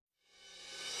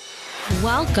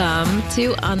Welcome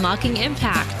to Unlocking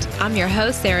Impact. I'm your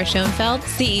host, Sarah Schoenfeld,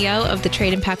 CEO of the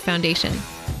Trade Impact Foundation.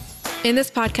 In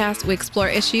this podcast, we explore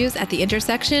issues at the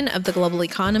intersection of the global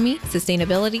economy,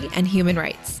 sustainability, and human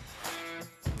rights.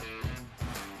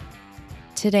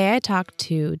 Today, I talked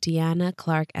to Deanna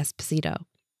Clark Esposito,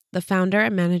 the founder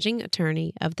and managing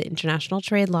attorney of the international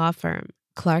trade law firm,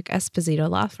 Clark Esposito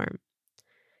Law Firm.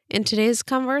 In today's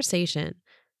conversation,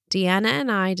 Deanna and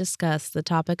I discuss the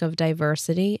topic of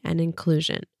diversity and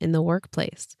inclusion in the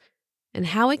workplace and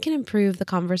how it can improve the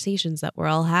conversations that we're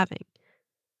all having.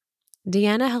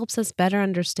 Deanna helps us better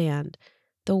understand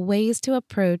the ways to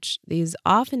approach these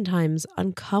oftentimes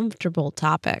uncomfortable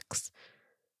topics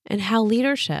and how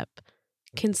leadership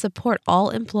can support all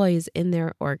employees in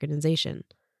their organization.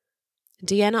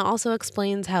 Deanna also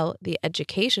explains how the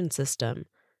education system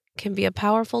can be a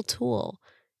powerful tool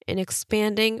in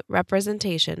expanding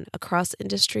representation across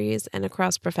industries and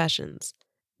across professions.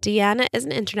 Deanna is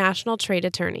an international trade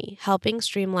attorney helping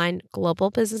streamline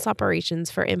global business operations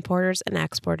for importers and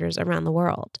exporters around the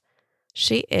world.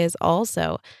 She is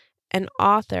also an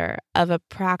author of a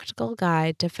practical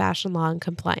guide to fashion law and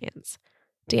compliance.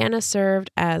 Deanna served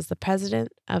as the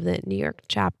president of the New York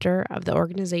chapter of the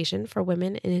Organization for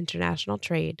Women in International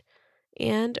Trade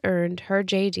and earned her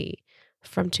JD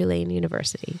from Tulane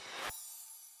University.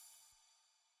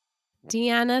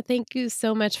 Deanna, thank you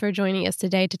so much for joining us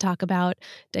today to talk about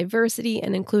diversity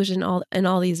and inclusion and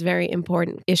all these very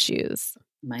important issues.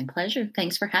 My pleasure.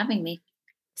 Thanks for having me.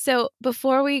 So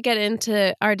before we get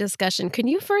into our discussion, can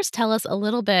you first tell us a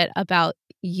little bit about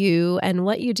you and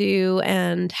what you do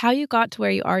and how you got to where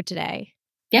you are today?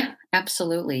 Yeah,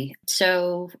 absolutely.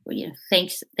 So,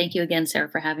 thank you again, Sarah,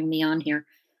 for having me on here.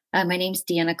 My name's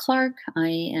Deanna Clark. I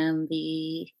am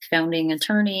the founding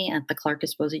attorney at the Clark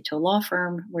Esposito Law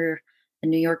Firm. We're a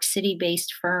New York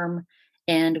City-based firm,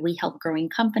 and we help growing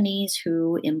companies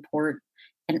who import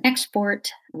and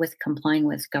export with complying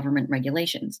with government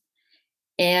regulations.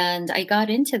 And I got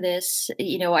into this,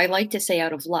 I like to say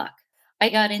out of luck. I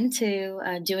got into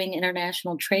doing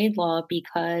international trade law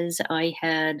because I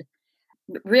had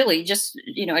really just,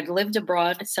 I'd lived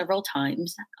abroad several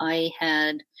times. I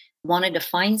had wanted to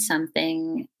find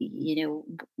something,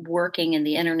 working in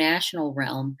the international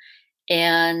realm.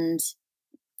 And,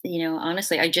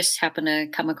 honestly, I just happened to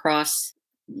come across,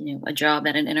 a job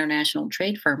at an international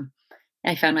trade firm.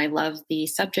 I found I loved the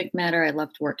subject matter. I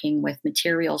loved working with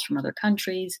materials from other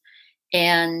countries.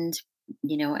 And,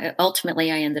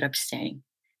 ultimately I ended up staying.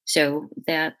 So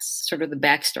that's sort of the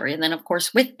backstory. And then, of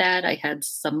course, with that, I had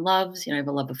some loves. I have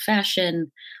a love of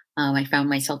fashion. I found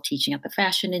myself teaching at the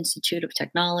Fashion Institute of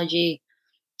Technology,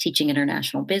 teaching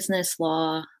international business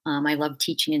law. I love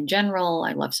teaching in general.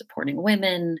 I love supporting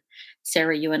women.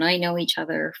 Sarah, you and I know each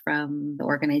other from the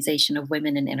Organization of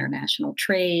Women in International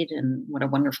Trade, and what a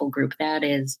wonderful group that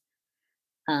is.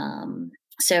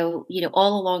 So,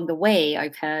 all along the way,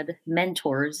 I've had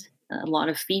mentors, a lot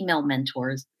of female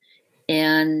mentors,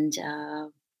 and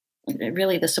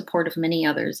really the support of many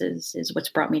others is what's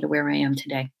brought me to where I am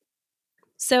today.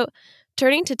 So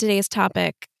turning to today's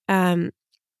topic,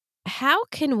 how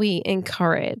can we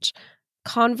encourage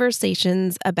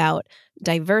conversations about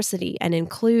diversity and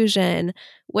inclusion,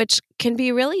 which can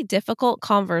be really difficult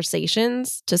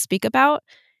conversations to speak about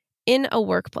in a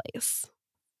workplace?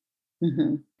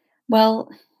 hmm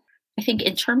Well, I think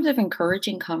in terms of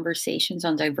encouraging conversations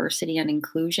on diversity and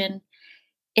inclusion,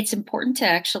 it's important to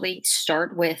actually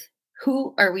start with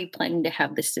who are we planning to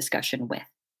have this discussion with?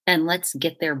 And let's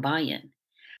get their buy in.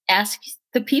 Ask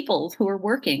the people who are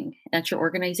working at your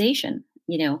organization,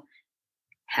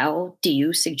 how do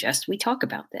you suggest we talk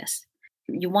about this?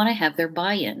 You want to have their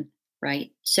buy in,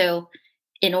 right? So,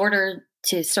 in order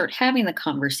to start having the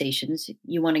conversations,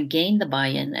 you want to gain the buy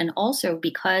in. And also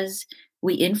because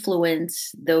we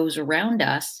influence those around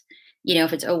us,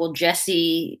 if it's, oh, well,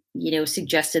 Jesse,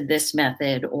 suggested this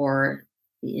method, or,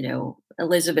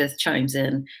 Elizabeth chimes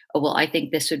in, oh, well, I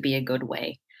think this would be a good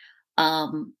way.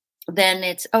 Then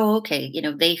it's, oh, okay,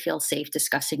 they feel safe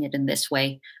discussing it in this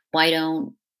way. Why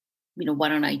don't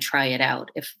I try it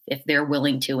out if they're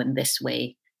willing to in this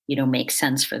way, make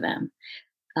sense for them.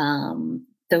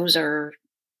 Those are,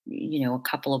 a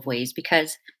couple of ways,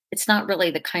 because it's not really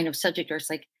the kind of subject where it's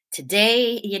like,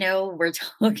 today, we're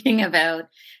talking about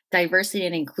diversity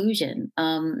and inclusion.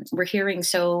 We're hearing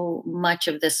so much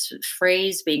of this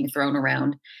phrase being thrown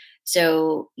around.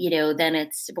 So, then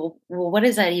it's, well, what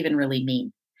does that even really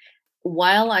mean?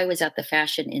 While I was at the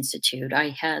Fashion Institute, I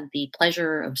had the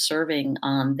pleasure of serving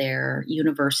on their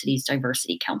university's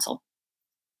diversity council.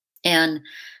 And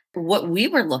What we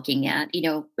were looking at,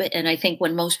 and I think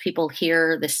when most people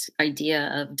hear this idea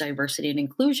of diversity and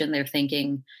inclusion, they're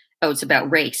thinking, oh, it's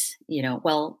about race.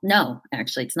 Well, no,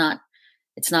 actually, it's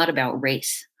not about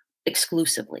race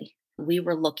exclusively. We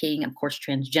were looking, of course,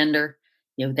 transgender.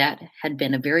 That had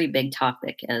been a very big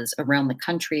topic as around the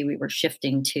country we were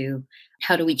shifting to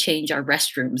how do we change our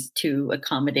restrooms to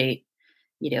accommodate,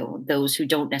 those who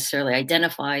don't necessarily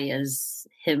identify as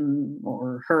him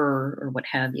or her or what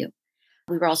have you.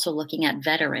 We were also looking at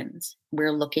veterans.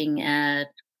 We're looking at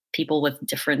people with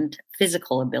different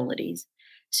physical abilities.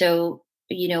 So,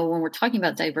 when we're talking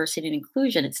about diversity and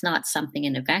inclusion, it's not something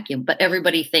in a vacuum, but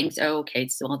everybody thinks, oh, okay,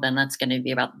 so well, then that's going to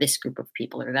be about this group of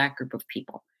people or that group of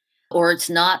people. Or it's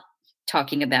not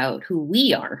talking about who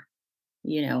we are,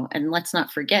 and let's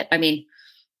not forget, I mean,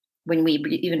 when we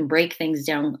even break things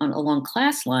down along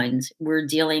class lines, we're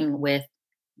dealing with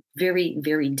very,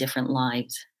 very different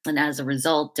lives. And as a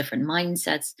result, different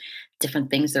mindsets, different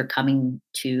things they're coming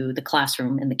to the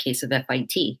classroom in the case of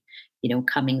FIT,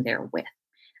 coming there with.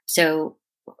 So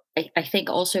I think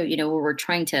also, where we're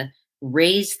trying to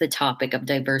raise the topic of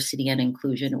diversity and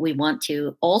inclusion, we want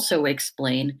to also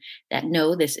explain that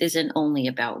no, this isn't only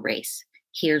about race.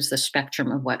 Here's the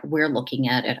spectrum of what we're looking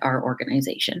at our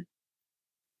organization.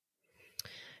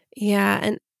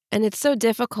 Yeah, and it's so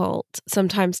difficult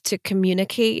sometimes to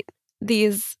communicate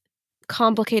these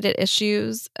complicated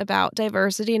issues about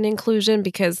diversity and inclusion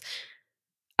because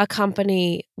a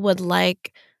company would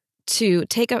like to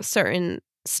take a certain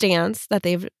stance that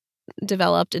they've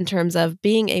developed in terms of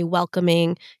being a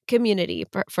welcoming community,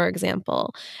 for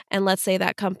example. And let's say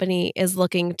that company is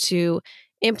looking to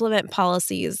implement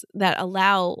policies that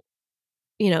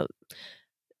you know,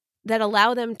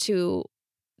 allow them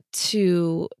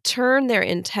to turn their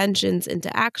intentions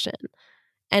into action.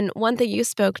 And one thing you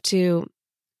spoke to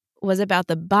was about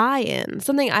the buy-in.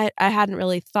 Something I hadn't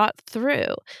really thought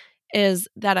through is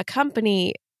that a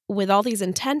company with all these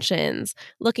intentions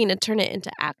looking to turn it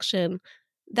into action,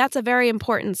 that's a very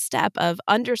important step of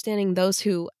understanding those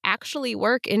who actually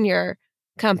work in your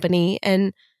company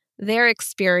and their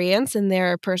experience and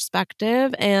their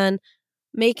perspective, and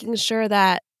making sure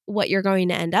that what you're going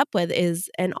to end up with is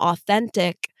an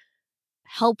authentic,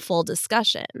 helpful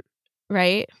discussion,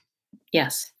 right?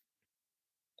 Yes,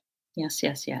 yes,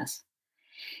 yes, yes.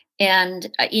 And,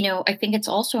 I think it's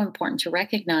also important to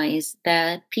recognize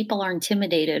that people are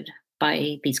intimidated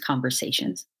by these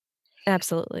conversations,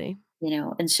 Absolutely.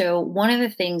 and so one of the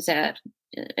things that,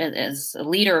 as a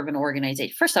leader of an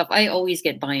organization, first off, I always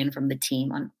get buy in from the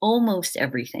team on almost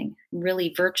everything,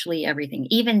 really virtually everything,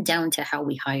 even down to how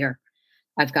we hire.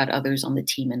 I've got others on the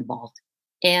team involved.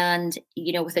 And,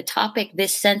 with a topic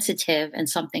this sensitive and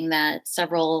something that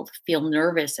several feel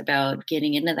nervous about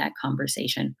getting into that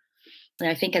conversation, and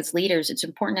I think as leaders, it's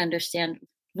important to understand,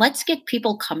 let's get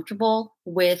people comfortable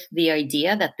with the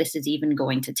idea that this is even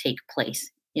going to take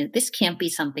place. This can't be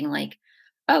something like,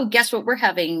 oh, guess what we're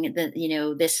having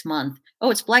this month? Oh,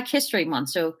 it's Black History Month.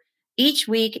 So each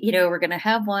week, we're going to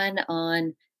have one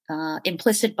on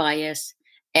implicit bias.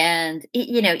 And,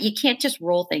 you can't just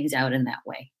roll things out in that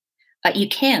way. You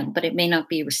can, but it may not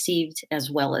be received as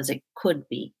well as it could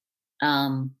be.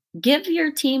 Give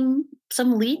your team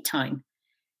some lead time.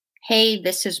 Hey,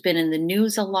 this has been in the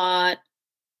news a lot.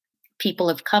 People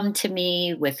have come to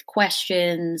me with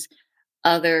questions.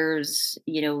 Others,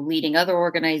 leading other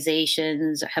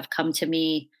organizations have come to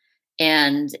me.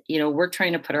 And, we're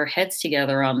trying to put our heads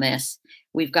together on this.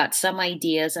 We've got some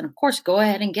ideas. And of course, go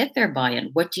ahead and get their buy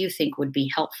in. What do you think would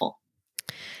be helpful?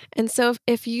 And so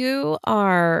if you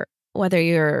are, whether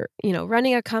you're,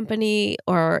 running a company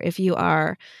or if you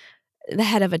are the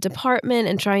head of a department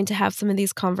and trying to have some of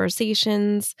these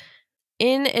conversations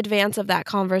in advance of that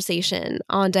conversation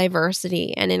on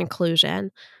diversity and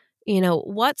inclusion,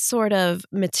 what sort of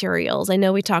materials? I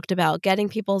know we talked about getting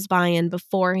people's buy-in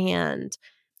beforehand,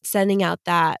 sending out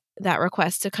that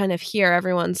request to kind of hear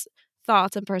everyone's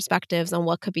thoughts and perspectives on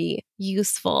what could be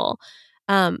useful.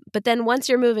 But then once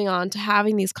you're moving on to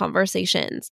having these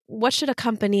conversations, what should a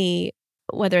company,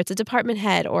 whether it's a department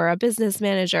head or a business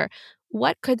manager,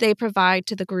 what could they provide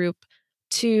to the group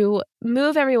to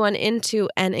move everyone into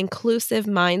an inclusive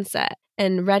mindset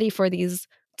and ready for these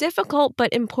difficult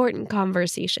but important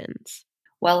conversations?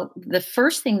 Well, the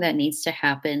first thing that needs to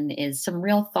happen is some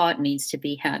real thought needs to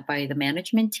be had by the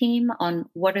management team on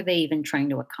what are they even trying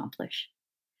to accomplish.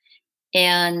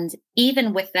 And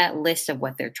even with that list of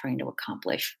what they're trying to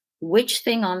accomplish, which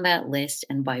thing on that list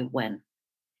and by when?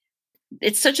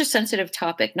 It's such a sensitive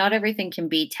topic. Not everything can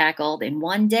be tackled in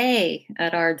one day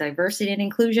at our diversity and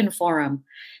inclusion forum.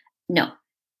 No,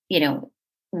 you know,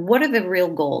 what are the real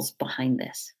goals behind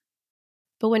this?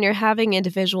 But when you're having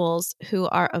individuals who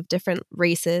are of different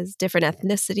races, different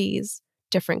ethnicities,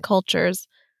 different cultures,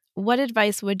 what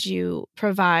advice would you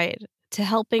provide to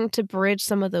helping to bridge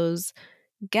some of those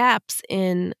gaps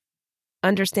in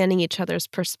understanding each other's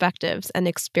perspectives and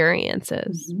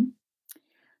experiences? Mhm.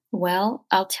 Well,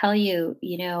 I'll tell you,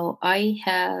 I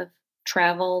have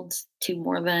traveled to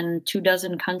more than 2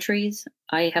 dozen countries.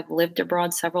 I have lived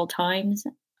abroad several times.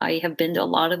 I have been to a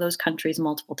lot of those countries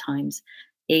multiple times: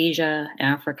 Asia,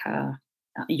 Africa,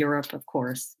 Europe, of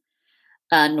course,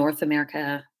 North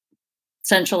America,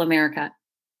 Central America.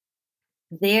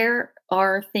 There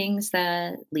are things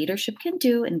that leadership can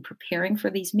do in preparing for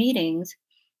these meetings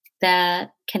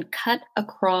that can cut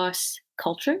across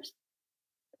cultures.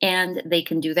 And they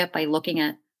can do that by looking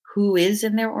at who is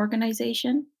in their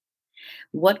organization,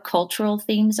 what cultural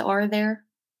themes are there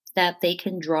that they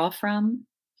can draw from.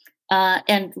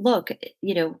 And look,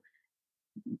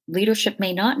 leadership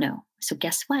may not know. So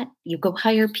guess what? You go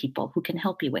hire people who can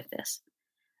help you with this.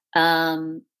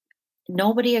 Um,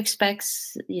 Nobody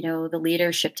expects, the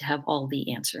leadership to have all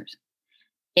the answers.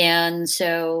 And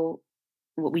so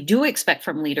what we do expect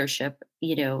from leadership,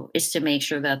 is to make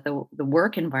sure that the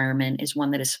work environment is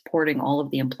one that is supporting all of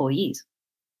the employees,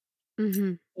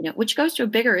 Mhm. which goes to a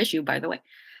bigger issue, by the way.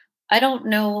 I don't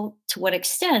know to what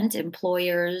extent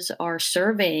employers are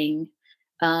surveying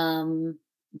um,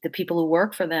 the people who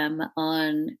work for them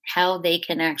on how they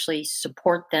can actually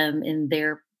support them in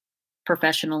their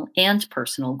professional and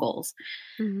personal goals.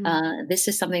 Mhm. This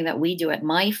is something that we do at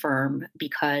my firm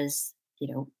because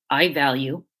I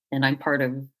value, and I'm part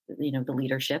of the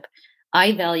leadership.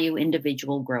 I value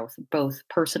individual growth, both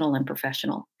personal and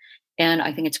professional. And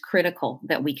I think it's critical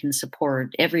that we can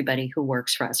support everybody who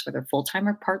works for us, whether full time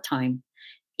or part time,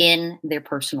 in their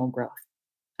personal growth.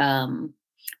 Um,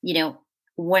 you know,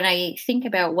 when I think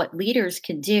about what leaders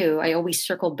can do, I always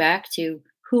circle back to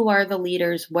who are the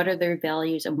leaders, what are their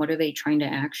values, and what are they trying to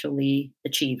actually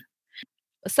achieve.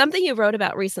 Something you wrote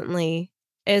about recently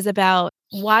is about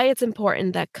why it's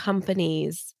important that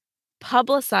companies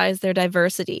publicize their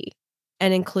diversity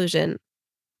and inclusion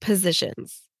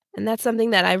positions. And that's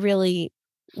something that I really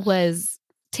was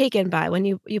taken by when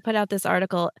you put out this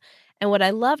article. And what I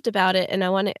loved about it, and I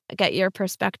want to get your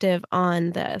perspective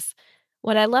on this.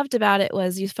 What I loved about it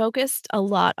was you focused a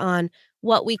lot on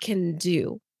what we can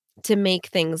do to make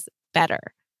things better.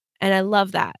 And I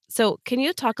love that. So, can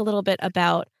you talk a little bit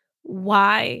about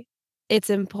why it's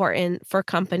important for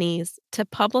companies to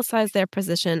publicize their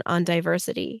position on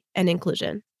diversity and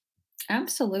inclusion?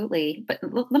 Absolutely. But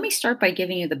let me start by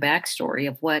giving you the backstory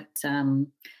of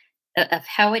of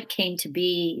how it came to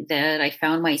be that I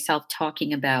found myself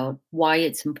talking about why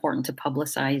it's important to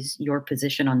publicize your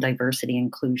position on diversity and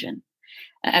inclusion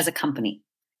as a company.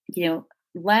 You know,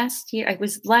 last year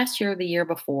or the year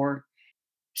before,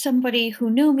 somebody who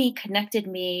knew me connected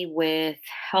me with,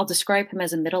 I'll describe him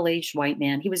as a middle-aged white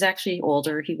man. He was actually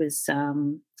older. He was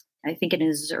I think in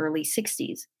his early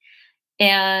 60s.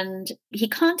 And he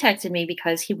contacted me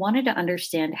because he wanted to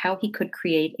understand how he could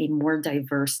create a more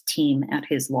diverse team at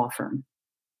his law firm.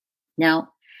 Now,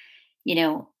 you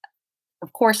know,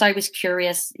 of course, I was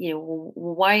curious,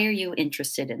 why are you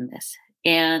interested in this?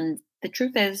 And the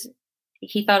truth is,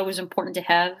 he thought it was important to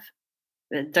have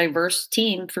a diverse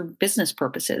team for business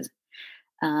purposes.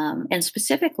 And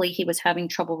specifically, he was having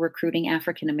trouble recruiting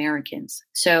African Americans.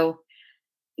 So,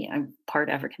 I'm part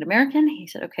African American. He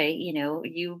said, okay,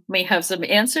 you may have some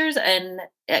answers, and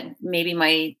maybe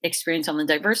my experience on the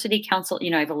diversity council,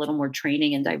 I have a little more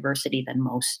training in diversity than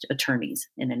most attorneys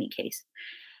in any case.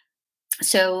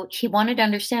 So he wanted to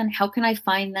understand, how can I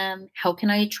find them? How can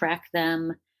I attract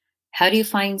them? How do you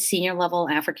find senior level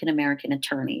African American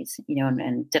attorneys?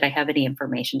 And did I have any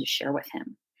information to share with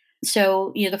him?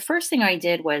 So, the first thing I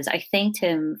did was I thanked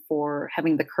him for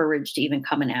having the courage to even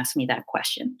come and ask me that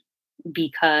question,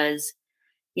 because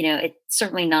it's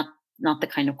certainly not the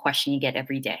kind of question you get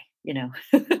every day.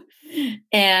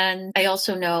 And I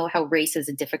also know how race is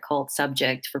a difficult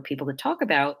subject for people to talk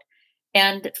about.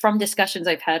 And from discussions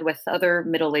I've had with other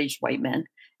middle-aged white men,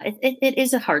 it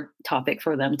is a hard topic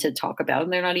for them to talk about,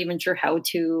 and they're not even sure how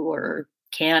to, or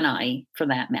can I, for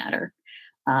that matter.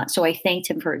 So I thanked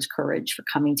him for his courage for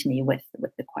coming to me with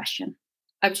the question.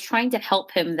 I was trying to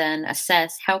help him then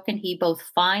assess how can he both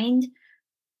find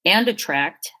and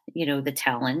attract, the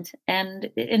talent.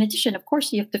 And in addition, of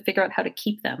course, you have to figure out how to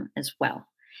keep them as well.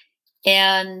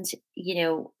 And,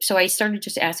 so I started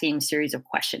just asking a series of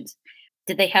questions.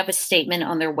 Did they have a statement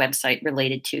on their website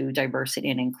related to diversity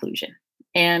and inclusion?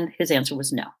 And his answer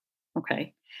was no.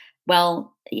 Okay.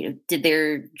 Well, did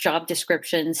their job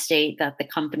description state that the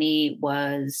company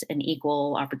was an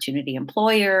equal opportunity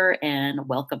employer and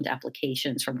welcomed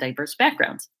applications from diverse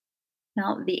backgrounds?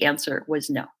 Now, the answer was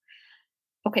no.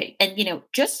 Okay. And,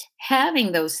 just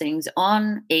having those things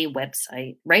on a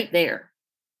website right there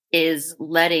is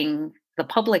letting the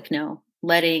public know,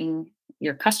 letting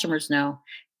your customers know,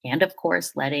 and of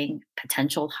course, letting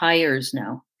potential hires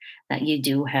know that you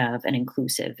do have an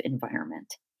inclusive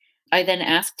environment. I then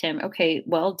asked him, okay,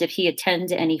 well, did he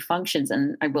attend any functions?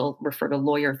 And I will refer to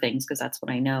lawyer things because that's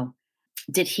what I know.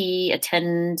 Did he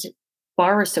attend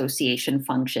bar association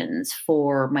functions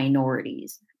for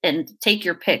minorities? And take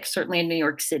your pick, certainly in New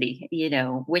York City,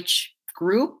 which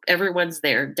group, everyone's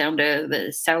there, down to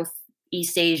the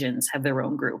Southeast Asians have their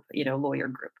own group, lawyer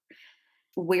group,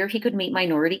 where he could meet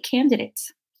minority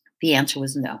candidates. The answer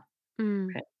was no. Mm,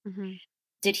 Okay. mhm.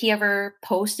 Did he ever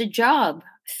post a job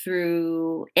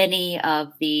through any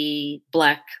of the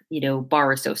Black,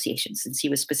 bar associations, since he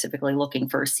was specifically looking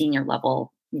for a senior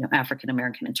level, African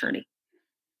American attorney?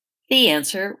 The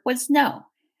answer was no.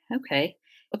 Okay.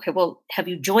 Okay. Well, have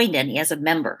you joined any as a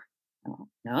member? Oh,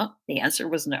 no. The answer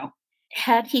was no.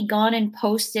 Had he gone and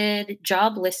posted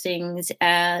job listings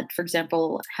at, for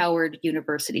example, Howard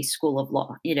University School of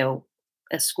Law,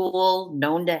 a school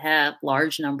known to have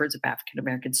large numbers of African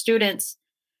American students?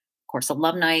 Of course,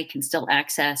 alumni can still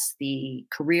access the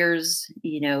careers,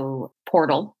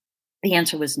 portal. The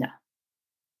answer was no.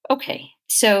 Okay.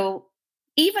 So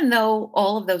even though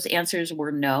all of those answers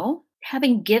were no,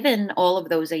 having given all of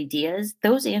those ideas,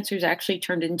 those answers actually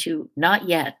turned into not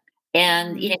yet.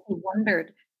 And Mm. he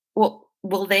wondered, well,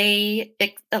 will they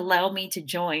allow me to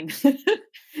join?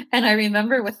 And I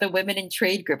remember with the women in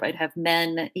trade group, I'd have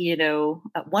men,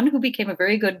 one who became a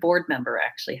very good board member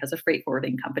actually has a freight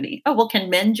forwarding company. Oh, well, can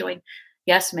men join?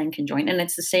 Yes, men can join. And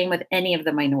it's the same with any of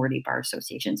the minority bar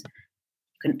associations.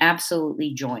 You can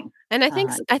absolutely join. And Uh,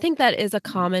 I think that is a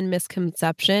common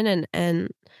misconception, and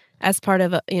as part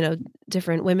of,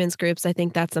 different women's groups, I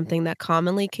think that's something that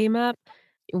commonly came up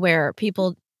where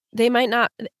people they might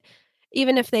not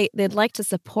even if they'd like to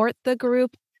support the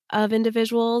group of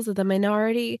individuals, of the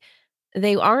minority,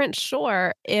 they aren't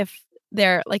sure if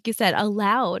they're, like you said,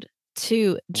 allowed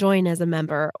to join as a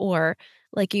member or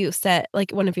like you said,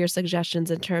 like one of your suggestions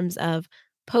in terms of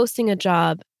posting a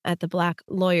job at the Black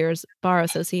Lawyers Bar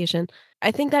Association.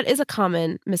 I think that is a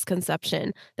common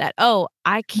misconception that, "Oh,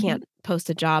 I Mhm. can't post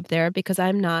a job there because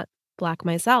I'm not Black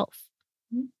myself."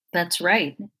 That's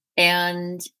right.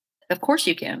 And of course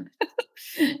you can.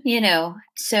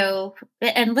 So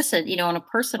and listen, on a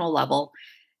personal level,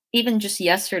 even just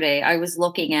yesterday I was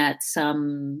looking at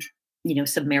some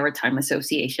maritime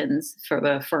associations for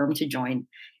the firm to join.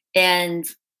 And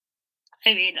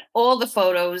I mean, all the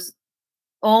photos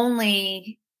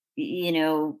only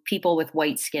people with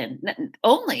white skin.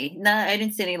 Only. Not, I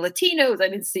didn't see any Latinos, I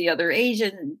didn't see other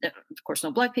Asian, of course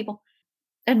no black people,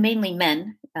 and mainly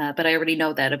men. But I already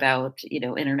know that about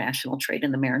international trade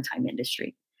in the maritime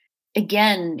industry.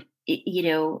 Again,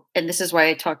 and this is why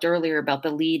I talked earlier about the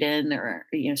lead in, or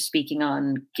speaking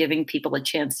on giving people a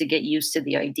chance to get used to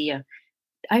the idea.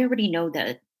 I already know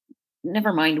that.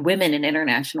 Never mind women in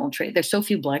international trade. There's so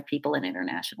few black people in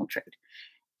international trade,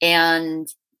 and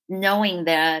knowing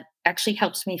that actually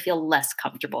helps me feel less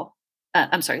comfortable.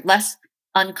 I'm sorry, less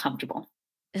uncomfortable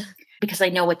because I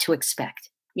know what to expect.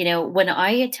 When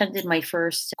I attended my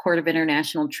first Court of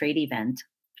International Trade event,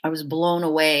 I was blown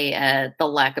away at the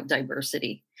lack of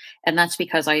diversity. And that's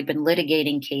because I had been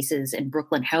litigating cases in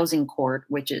Brooklyn Housing Court,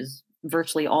 which is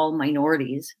virtually all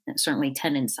minorities, and certainly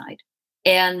 10 inside.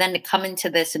 And then to come into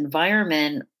this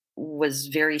environment was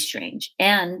very strange.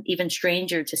 And even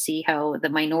stranger to see how the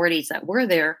minorities that were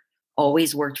there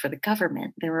always worked for the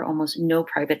government. There were almost no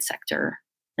private sector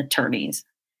attorneys.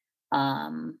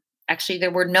 um, Actually,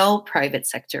 there were no private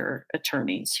sector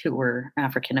attorneys who were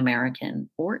African American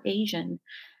or Asian.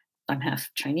 I'm half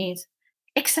Chinese,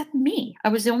 except me. I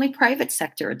was the only private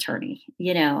sector attorney,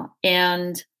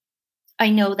 and I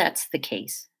know that's the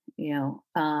case, and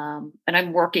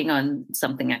I'm working on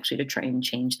something actually to try and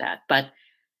change that. But,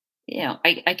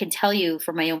 I can tell you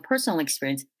from my own personal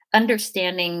experience,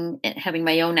 understanding, having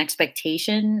my own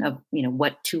expectation of,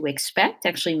 what to expect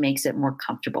actually makes it more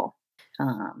comfortable.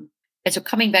 Um, and so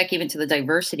coming back even to the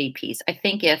diversity piece, I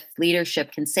think if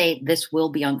leadership can say this will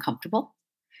be uncomfortable,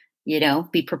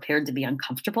 be prepared to be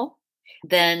uncomfortable,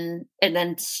 then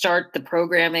start the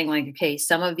programming like, okay,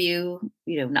 some of you,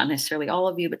 not necessarily all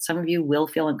of you, but some of you will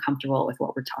feel uncomfortable with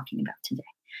what we're talking about today.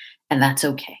 And that's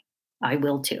okay. I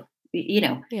will too.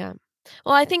 Yeah.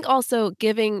 Well, I think also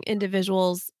giving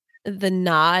individuals the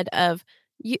nod of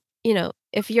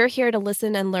if you're here to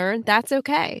listen and learn, that's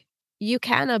okay. You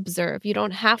can observe. You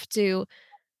don't have to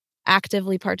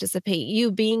actively participate.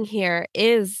 You being here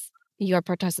is your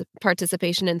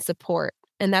participation and support,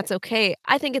 and that's okay.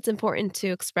 I think it's important to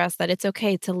express that it's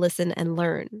okay to listen and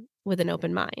learn with an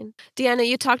open mind. Deanna,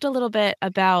 you talked a little bit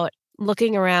about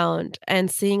looking around and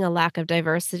seeing a lack of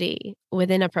diversity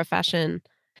within a profession.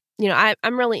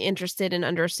 I'm really interested in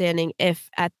understanding if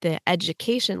at the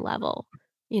education level,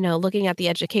 looking at the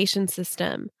education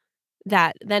system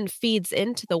that then feeds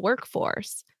into the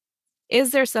workforce, is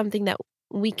there something that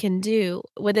we can do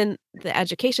within the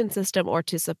education system or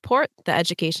to support the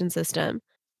education system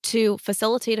to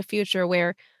facilitate a future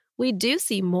where we do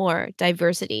see more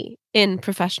diversity in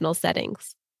professional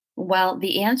settings? Well,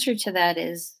 the answer to that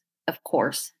is, of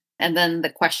course. And then the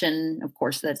question, of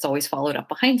course, that's always followed up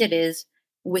behind it is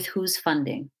with who's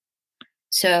funding?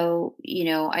 So,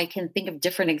 I can think of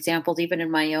different examples even in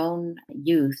my own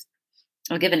youth.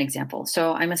 I'll give an example.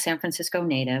 So, I'm a San Francisco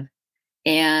native,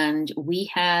 and we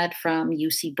had from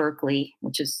UC Berkeley,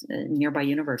 which is a nearby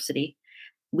university,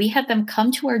 we had them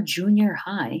come to our junior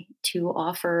high to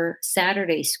offer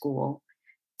Saturday school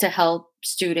to help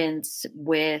students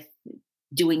with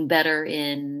doing better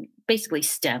in basically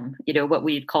STEM, what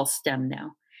we'd call STEM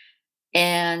now.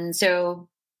 And so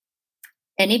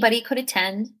anybody could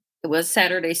attend. It was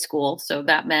Saturday school. So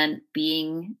that meant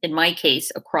being, in my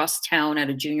case, across town at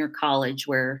a junior college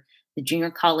where the junior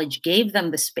college gave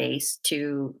them the space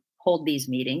to hold these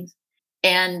meetings.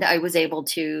 And I was able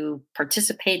to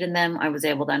participate in them. I was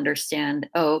able to understand,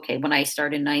 oh, okay, when I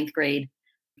start in ninth grade,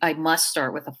 I must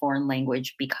start with a foreign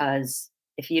language because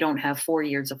if you don't have 4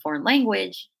 years of foreign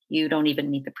language, you don't even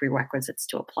meet the prerequisites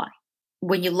to apply.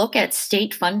 When you look at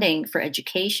state funding for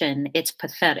education, it's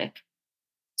pathetic.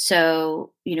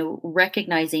 So,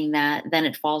 recognizing that, then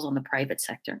it falls on the private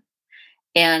sector.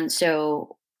 And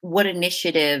so, what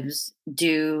initiatives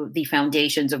do the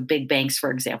foundations of big banks, for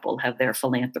example, have their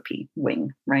philanthropy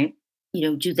wing, right?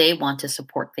 Do they want to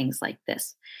support things like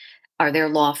this? Are there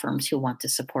law firms who want to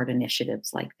support initiatives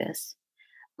like this?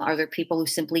 Are there people who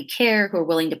simply care, who are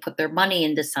willing to put their money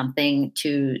into something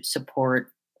to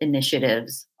support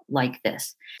initiatives like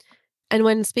this? And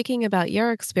when speaking about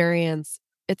your experience,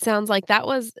 it sounds like that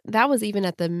was even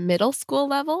at the middle school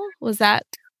level. Was that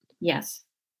Yes.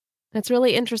 That's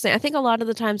really interesting. I think a lot of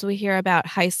the times we hear about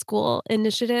high school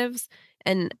initiatives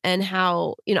and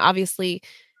how, obviously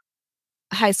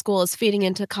high school is feeding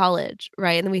into college,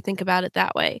 right? And we think about it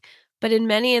that way. But in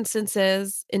many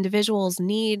instances, individuals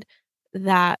need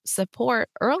that support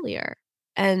earlier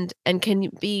and can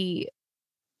be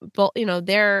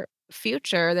their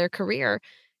future, their career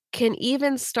can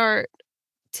even start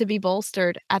to be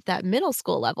bolstered at that middle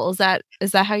school level. Is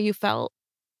that how you felt?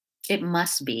 It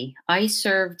must be. I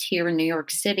served here in New York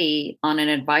City on an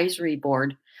advisory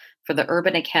board for the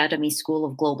Urban Academy School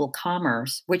of Global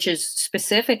Commerce, which is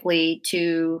specifically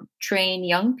to train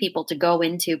young people to go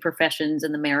into professions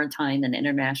in the maritime and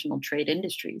international trade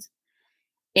industries.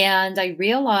 And I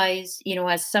realized,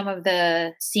 as some of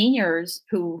the seniors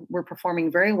who were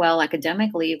performing very well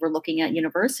academically were looking at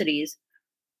universities,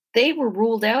 they were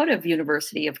ruled out of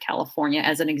University of California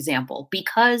as an example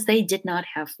because they did not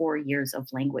have 4 years of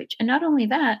language. And not only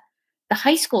that, the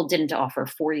high school didn't offer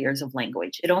 4 years of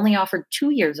language. It only offered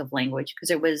 2 years of language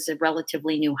because it was a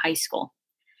relatively new high school.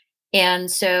 And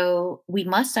so we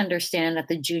must understand at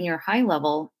the junior high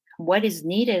level what is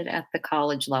needed at the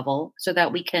college level so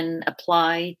that we can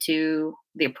apply to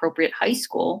the appropriate high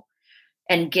school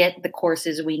and get the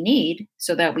courses we need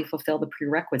so that we fulfill the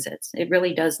prerequisites. It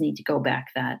really does need to go back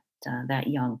that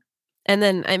young. And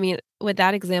then, I mean, with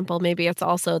that example, maybe it's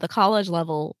also the college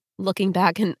level looking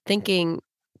back and thinking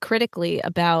critically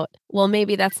about, well,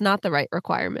 maybe that's not the right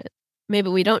requirement. Maybe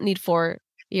we don't need 4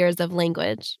 years of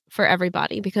language for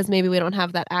everybody because maybe we don't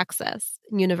have that access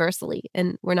universally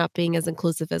and we're not being as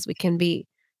inclusive as we can be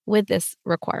with this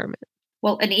requirement.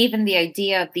 Well, and even the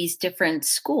idea of these different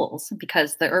schools,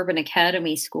 because the urban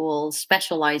academy schools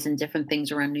specialize in different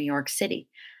things around New York City.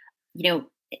 You know,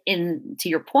 in to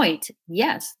your point,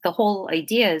 yes, the whole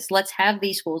idea is let's have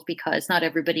these schools because not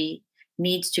everybody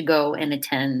needs to go and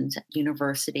attend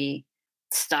university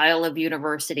style of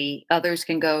university. Others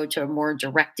can go to a more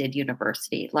directed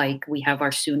university, like we have our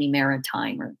SUNY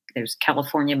Maritime or there's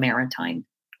California Maritime.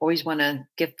 Always want to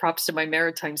give props to my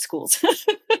maritime schools.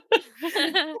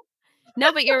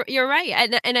 No, but you're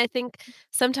right, and I think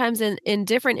sometimes in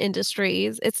different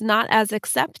industries, it's not as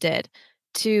accepted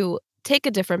to take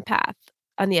a different path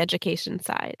on the education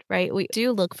side, right? We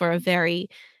do look for a very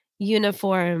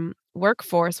uniform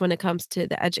workforce when it comes to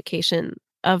the education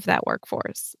of that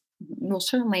workforce. Well,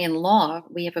 certainly in law,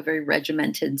 we have a very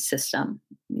regimented system,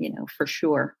 for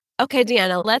sure. Okay,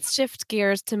 Deanna, let's shift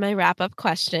gears to my wrap up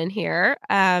question here.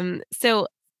 So,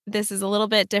 this is a little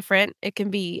bit different. It can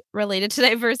be related to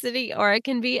diversity or it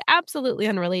can be absolutely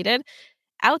unrelated.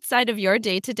 Outside of your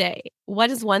day to day, what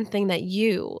is one thing that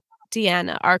you,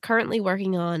 Deanna, are currently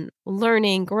working on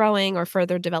learning, growing, or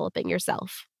further developing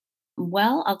yourself?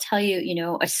 Well, I'll tell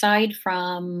you, aside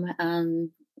from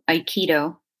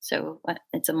Aikido, so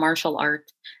it's a martial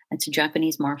art, it's a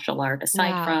Japanese martial art.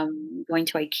 Aside Wow. from going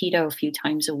to Aikido a few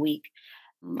times a week,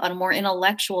 on a more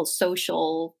intellectual,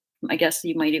 social, I guess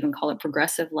you might even call it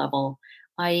progressive level,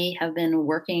 I have been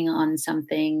working on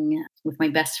something with my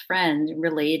best friend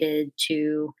related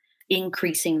to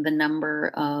increasing the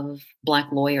number of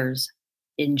Black lawyers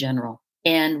in general.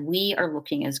 And we are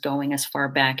looking as going as far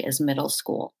back as middle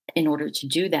school in order to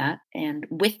do that. And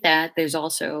with that, there's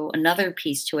also another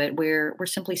piece to it where we're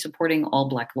simply supporting all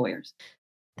Black lawyers.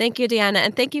 Thank you, Deanna.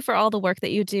 And thank you for all the work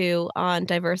that you do on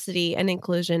diversity and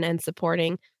inclusion and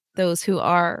supporting those who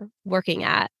are working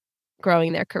at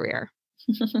growing their career.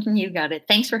 You got it.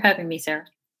 Thanks for having me, Sarah.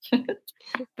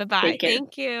 Bye bye. Take care.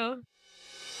 Thank you.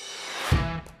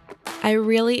 I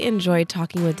really enjoyed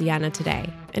talking with Deanna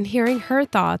today and hearing her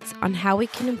thoughts on how we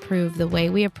can improve the way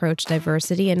we approach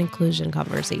diversity and inclusion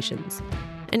conversations,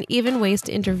 and even ways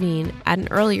to intervene at an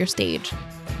earlier stage.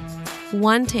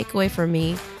 One takeaway for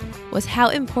me was how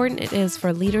important it is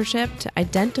for leadership to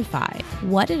identify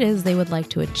what it is they would like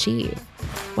to achieve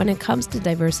when it comes to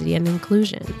diversity and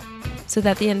inclusion, so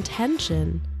that the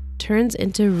intention turns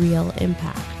into real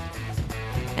impact.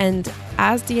 And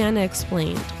as Deanna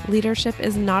explained, leadership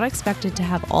is not expected to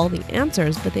have all the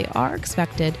answers, but they are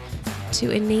expected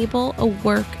to enable a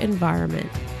work environment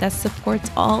that supports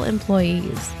all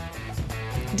employees.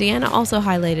 Deanna also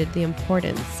highlighted the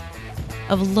importance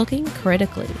of looking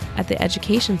critically at the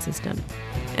education system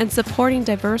and supporting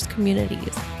diverse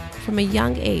communities from a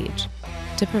young age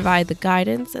to provide the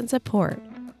guidance and support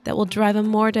that will drive a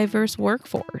more diverse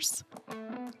workforce.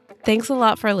 Thanks a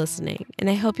lot for listening, and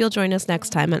I hope you'll join us next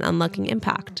time on Unlocking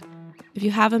Impact. If you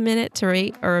have a minute to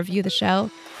rate or review the show,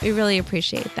 we really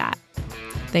appreciate that.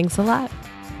 Thanks a lot.